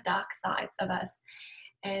faults, and we have dark sides of us.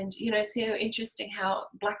 And, it's so interesting how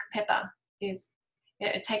black pepper is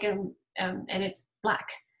taken and it's black.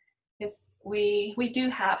 Because we do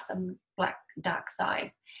have some black dark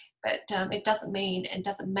side, but it doesn't mean and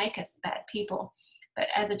doesn't make us bad people. But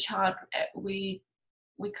as a child, we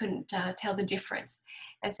couldn't tell the difference,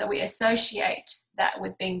 and so we associate that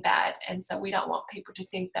with being bad, and so we don't want people to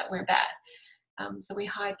think that we're bad, so we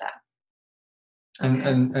hide that. Okay.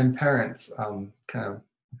 And parents kind of,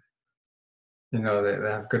 they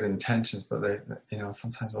have good intentions, but they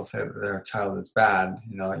sometimes they'll say that their child is bad.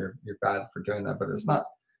 You're bad for doing that, but it's not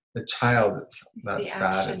the child that's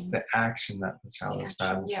bad. It's the action that the child is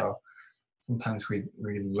bad. And so sometimes we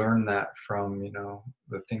learn that from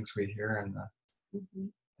the things we hear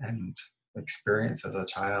and experience as a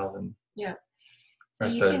child, and so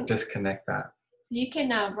we have to disconnect that. So you can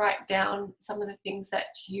write down some of the things that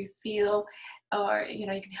you feel, or you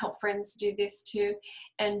can help friends do this too,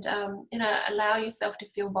 and allow yourself to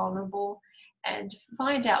feel vulnerable and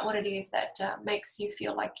find out what it is that makes you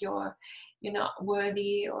feel like you're not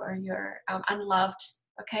worthy or you're unloved.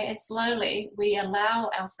 Okay, and slowly we allow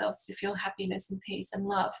ourselves to feel happiness and peace and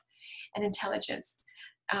love and intelligence.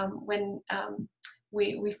 When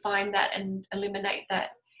we find that and eliminate that,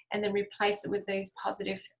 and then replace it with these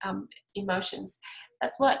positive emotions.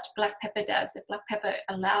 That's what black pepper does. Black pepper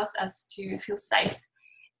allows us to feel safe,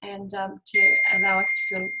 and to allow us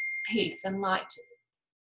to feel peace and light.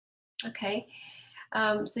 Okay,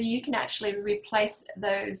 so you can actually replace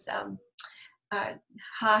those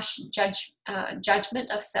harsh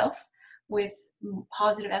judgment of self with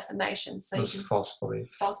positive affirmations. So those false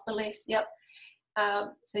beliefs. False beliefs, yep.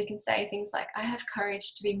 So you can say things like, I have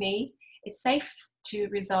courage to be me. It's safe to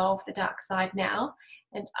resolve the dark side now,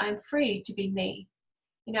 and I'm free to be me.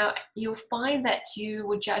 You'll find that you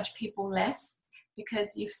will judge people less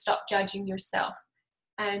because you've stopped judging yourself,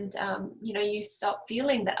 and you stop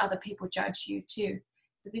feeling that other people judge you too.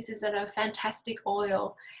 So this is a fantastic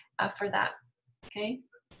oil for that. Okay.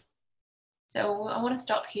 So I want to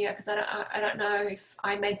stop here because I don't know if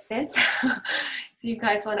I made sense. So you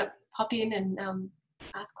guys want to pop in and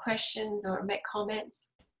ask questions or make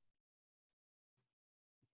comments?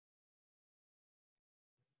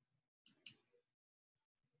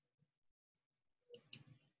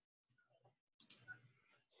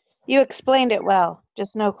 You explained it well,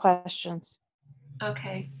 just no questions.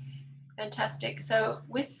 Okay, fantastic. So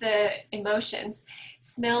with the emotions,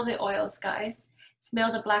 smell the oils, guys.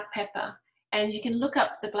 Smell the black pepper. And you can look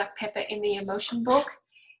up the black pepper in the emotion book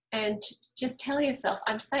and just tell yourself,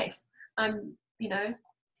 I'm safe. I'm,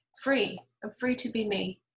 free. I'm free to be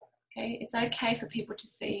me. Okay, it's okay for people to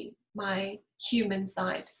see my human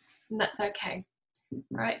side, and that's okay. All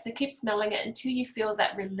right, so keep smelling it until you feel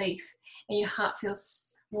that relief and your heart feels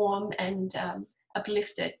warm and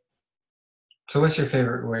uplifted. So what's your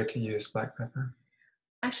favorite way to use black pepper?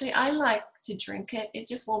 Actually, I like to drink it. It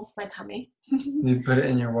just warms my tummy. You put it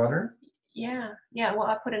in your water? Yeah. Well,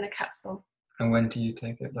 I put it in a capsule. And when do you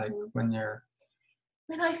take it? Like when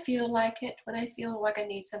I feel like it, when I feel like I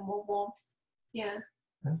need some more warmth. Yeah.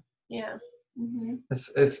 Mm-hmm.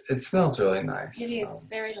 It smells really nice. It is. It's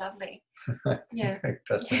very lovely. Yeah.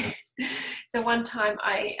 So one time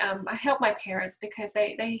I helped my parents because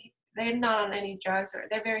they're not on any drugs, or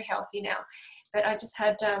they're very healthy now, but I just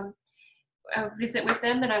had a visit with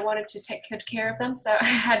them and I wanted to take good care of them. So I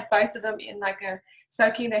had both of them in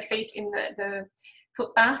soaking their feet in the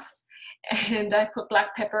foot baths, and I put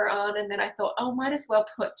black pepper on, and then I thought, might as well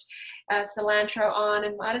put cilantro on,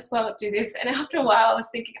 and might as well do this. And after a while I was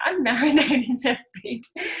thinking, I'm marinating their feet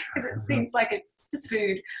because it seems like it's just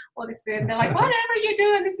food, all this food. And they're like, whatever you're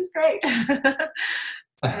doing, this is great.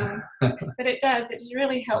 But it does, it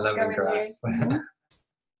really helps go in there.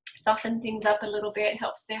 Soften things up a little bit,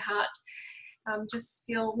 helps their heart just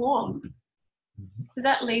feel warm. So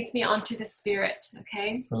that leads me on to the spirit,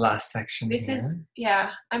 okay? It's the last section. This is,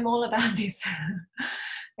 I'm all about this.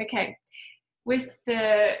 Okay, with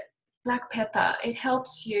the black pepper, it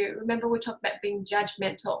helps you, remember we talked about being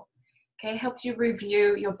judgmental, okay? It helps you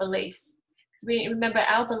review your beliefs. Because we remember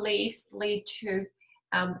our beliefs lead to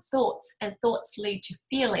thoughts, and thoughts lead to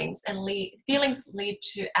feelings, and feelings lead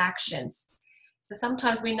to actions. So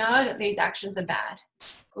sometimes we know that these actions are bad,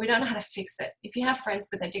 but we don't know how to fix it. If you have friends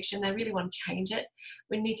with addiction, they really want to change it.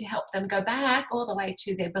 We need to help them go back all the way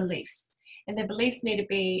to their beliefs. And their beliefs need to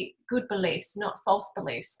be good beliefs, not false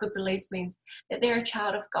beliefs. Good beliefs means that they're a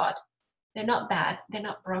child of God. They're not bad, they're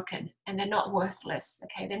not broken, and they're not worthless,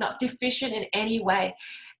 okay? They're not deficient in any way.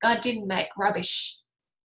 God didn't make rubbish,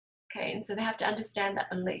 okay? And so they have to understand that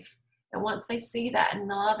belief. And once they see that and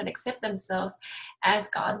love and accept themselves as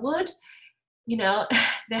God would, you know,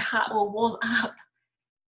 their heart will warm up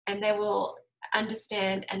and they will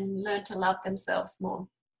understand and learn to love themselves more.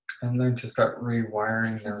 And learn to start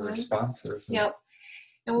rewiring their responses. Yep.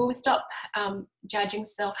 And when we stop judging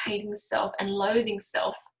self, hating self, and loathing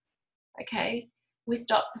self, okay, we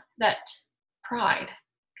stop that pride,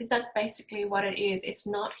 because that's basically what it is. It's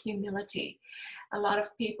not humility. A lot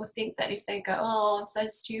of people think that if they go, oh, I'm so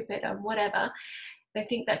stupid or whatever, they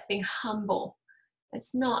think that's being humble.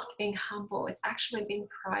 It's not being humble. It's actually being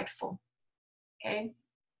prideful, okay?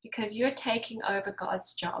 Because you're taking over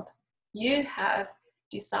God's job. You have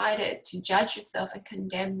decided to judge yourself and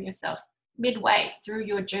condemn yourself midway through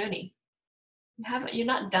your journey. You're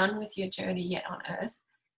not done with your journey yet on earth,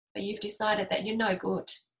 but you've decided that you're no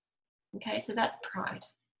good. Okay, so that's pride.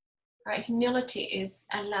 Right? Humility is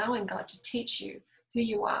allowing God to teach you who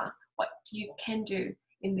you are, what you can do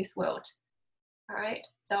in this world. All right.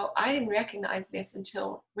 So I didn't recognize this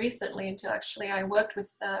until recently, until actually I worked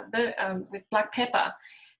with black pepper,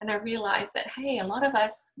 and I realized that, hey, a lot of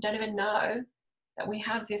us don't even know that we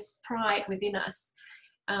have this pride within us.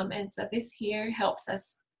 And so this here helps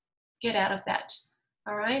us get out of that.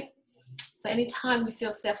 All right. So anytime we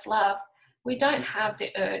feel self-love, we don't have the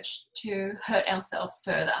urge to hurt ourselves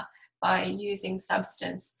further by using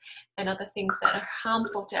substance and other things that are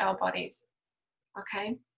harmful to our bodies.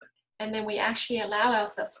 Okay. And then we actually allow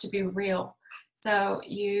ourselves to be real. So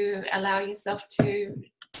you allow yourself to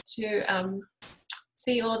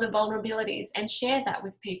see all the vulnerabilities and share that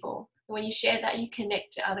with people. When you share that, you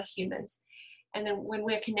connect to other humans. And then when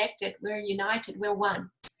we're connected, we're united, we're one.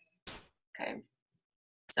 Okay.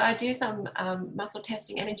 So I do some muscle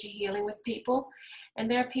testing, energy healing with people. And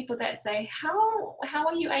there are people that say, how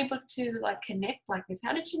are you able to like connect like this?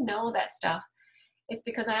 How did you know all that stuff? It's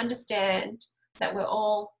because I understand that we're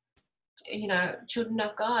all, you know, children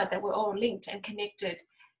of God, that we're all linked and connected.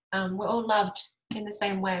 We're all loved in the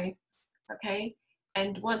same way. Okay.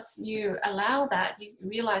 And once you allow that, you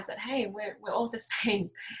realize that, hey, we're all the same.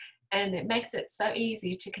 And it makes it so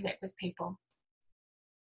easy to connect with people.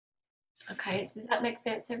 Okay, does that make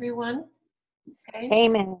sense, everyone? Okay.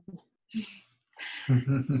 Amen.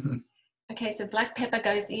 Okay, so black pepper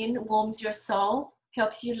goes in, warms your soul,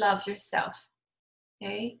 helps you love yourself.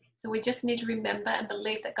 Okay, so we just need to remember and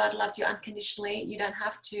believe that God loves you unconditionally. You don't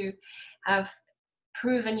have to have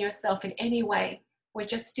proven yourself in any way. We're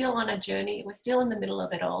just still on a journey. We're still in the middle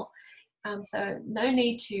of it all. So no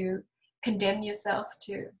need to condemn yourself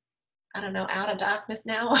to, I don't know, outer darkness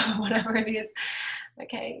now or whatever it is.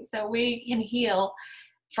 Okay, so we can heal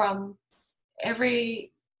from everything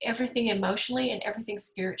emotionally and everything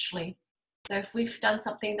spiritually. So if we've done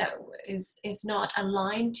something that is not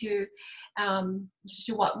aligned to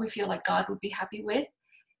what we feel like God would be happy with,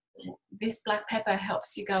 this black pepper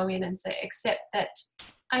helps you go in and say, accept that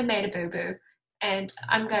I made a boo-boo, and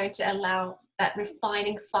I'm going to allow that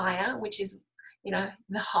refining fire, which is, you know,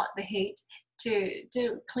 the heat,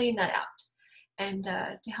 to clean that out and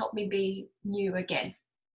to help me be new again.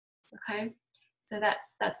 Okay, so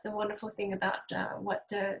that's the wonderful thing about what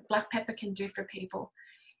black pepper can do for people.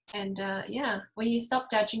 And yeah, when you stop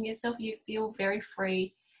judging yourself, you feel very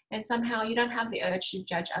free, and somehow you don't have the urge to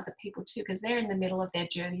judge other people too, because they're in the middle of their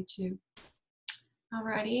journey too.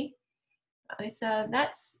 Alrighty, so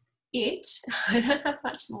that's it. I don't have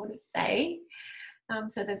much more to say.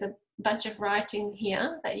 So there's a bunch of writing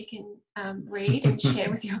here that you can read and share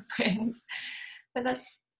with your friends. But that's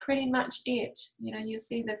pretty much it. You know, you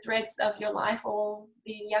see the threads of your life, all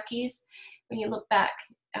the yuckies. When you look back,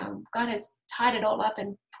 God has tied it all up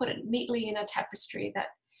and put it neatly in a tapestry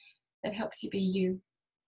that helps you be you.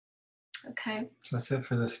 Okay. So that's it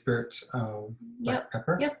for the spirit of black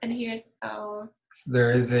pepper. Yep. And here's our. So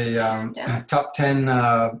there is a top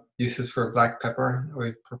 10 uses for black pepper that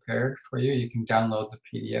we've prepared for you. You can download the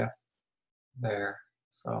PDF there.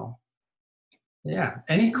 So yeah,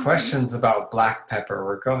 any questions about black pepper?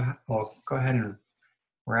 We'll go ahead and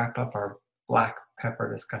wrap up our black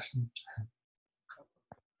pepper discussion.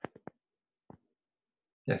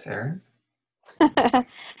 Yes, Erin?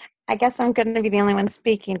 I guess I'm going to be the only one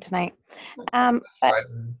speaking tonight. Right.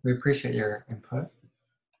 We appreciate your input.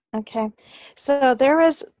 Okay. So there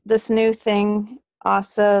is this new thing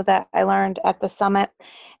also that I learned at the summit,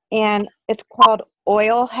 and it's called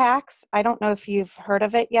Oil Hacks. I don't know if you've heard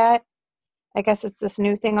of it yet. I guess it's this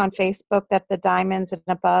new thing on Facebook that the Diamonds and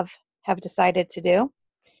Above have decided to do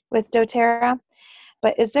with doTERRA.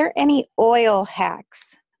 But is there any oil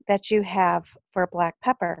hacks that you have for black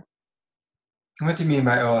pepper? What do you mean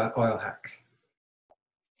by oil hacks?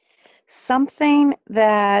 Something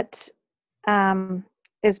that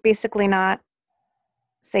is basically not,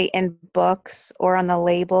 say, in books or on the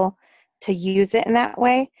label to use it in that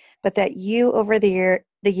way, but that you over the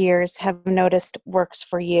years have noticed works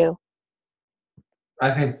for you. I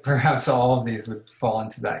think perhaps all of these would fall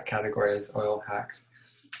into that category as oil hacks.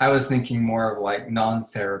 I was thinking more of like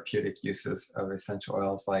non-therapeutic uses of essential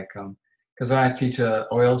oils, like because when I teach a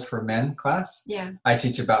oils for men class, Yeah. I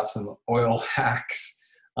teach about some oil hacks,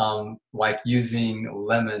 like using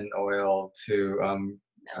lemon oil to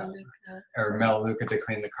Melaleuca. or Melaleuca to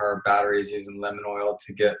clean the car batteries, using lemon oil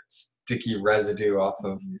to get sticky residue off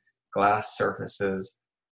of glass surfaces.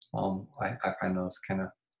 I find those kind of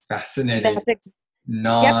fascinating.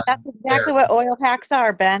 Yep, that's exactly what oil hacks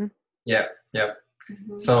are, Ben. Yep.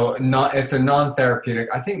 Mm-hmm. So if they're non-therapeutic,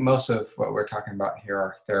 I think most of what we're talking about here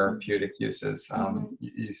are therapeutic uses,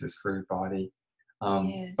 uses for your body.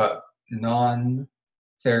 But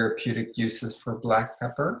non-therapeutic uses for black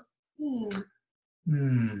pepper?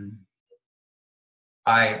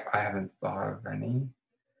 I haven't thought of any.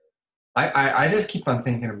 I just keep on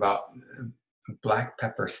thinking about black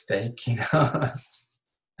pepper steak, you know.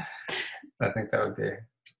 I think that would be.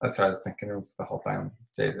 That's what I was thinking of the whole time.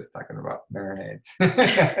 Jade was talking about marinades.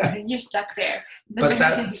 You're stuck there. But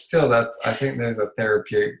I think there's a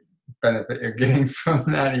therapeutic benefit you're getting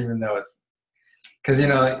from that, even though it's because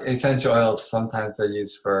essential oils, sometimes they're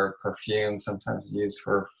used for perfume, sometimes used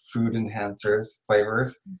for food enhancers,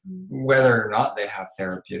 flavors, whether or not they have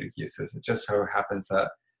therapeutic uses. It just so happens that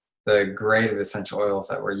the grade of essential oils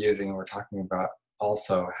that we're using and we're talking about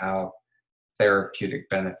also have therapeutic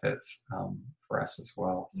benefits for us as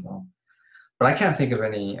well. So, but I can't think of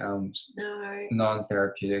any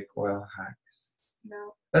non-therapeutic oil hacks.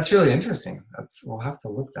 No. That's really interesting. We'll have to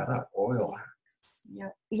look that up. Oil hacks.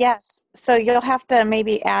 Yep. Yes. So you'll have to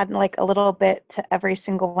maybe add like a little bit to every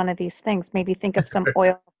single one of these things. Maybe think of some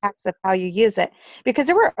oil hacks of how you use it, because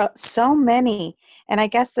there were so many, and I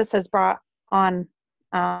guess this has brought on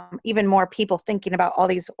even more people thinking about all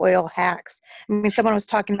these oil hacks. I mean, someone was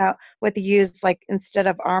talking about what they use, like instead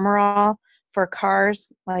of Armor All for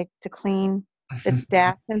cars, like to clean the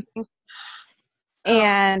dash and things.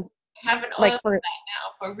 And have an oil like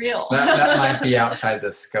now for real. that might be outside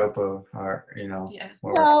the scope of our, Yeah.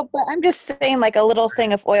 No, but I'm just saying, like a little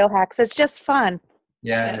thing of oil hacks. It's just fun.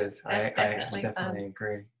 Yeah, it is. That's I definitely definitely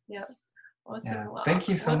agree. Yeah. Awesome. Yeah. Well, Thank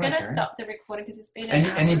you so much. We're going to Erin. stop the recording because it's been an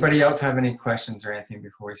hour. Anybody else have any questions or anything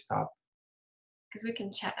before we stop? Because we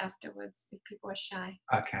can chat afterwards if people are shy.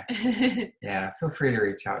 Okay. Yeah, feel free to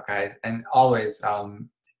reach out, guys. And always,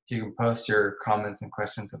 you can post your comments and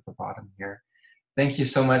questions at the bottom here. Thank you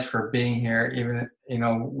so much for being here. Even,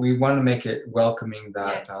 we want to make it welcoming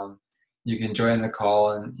that you can join the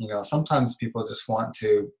call. And, sometimes people just want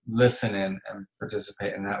to listen in and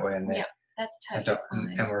participate in that way. And that's totally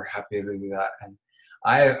fine. And we're happy to do that. And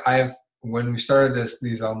I've when we started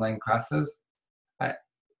these online classes,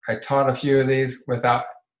 I taught a few of these without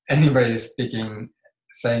anybody saying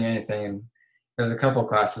anything. And there's a couple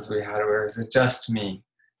classes we had where it was just me.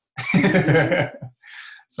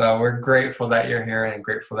 So we're grateful that you're here and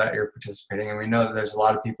grateful that you're participating. And we know that there's a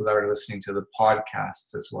lot of people that are listening to the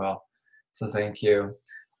podcast as well. So thank you.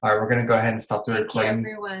 All right, we're going to go ahead and stop the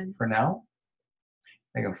recording for now.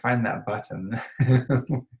 I can find that button.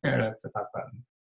 Right up the top button.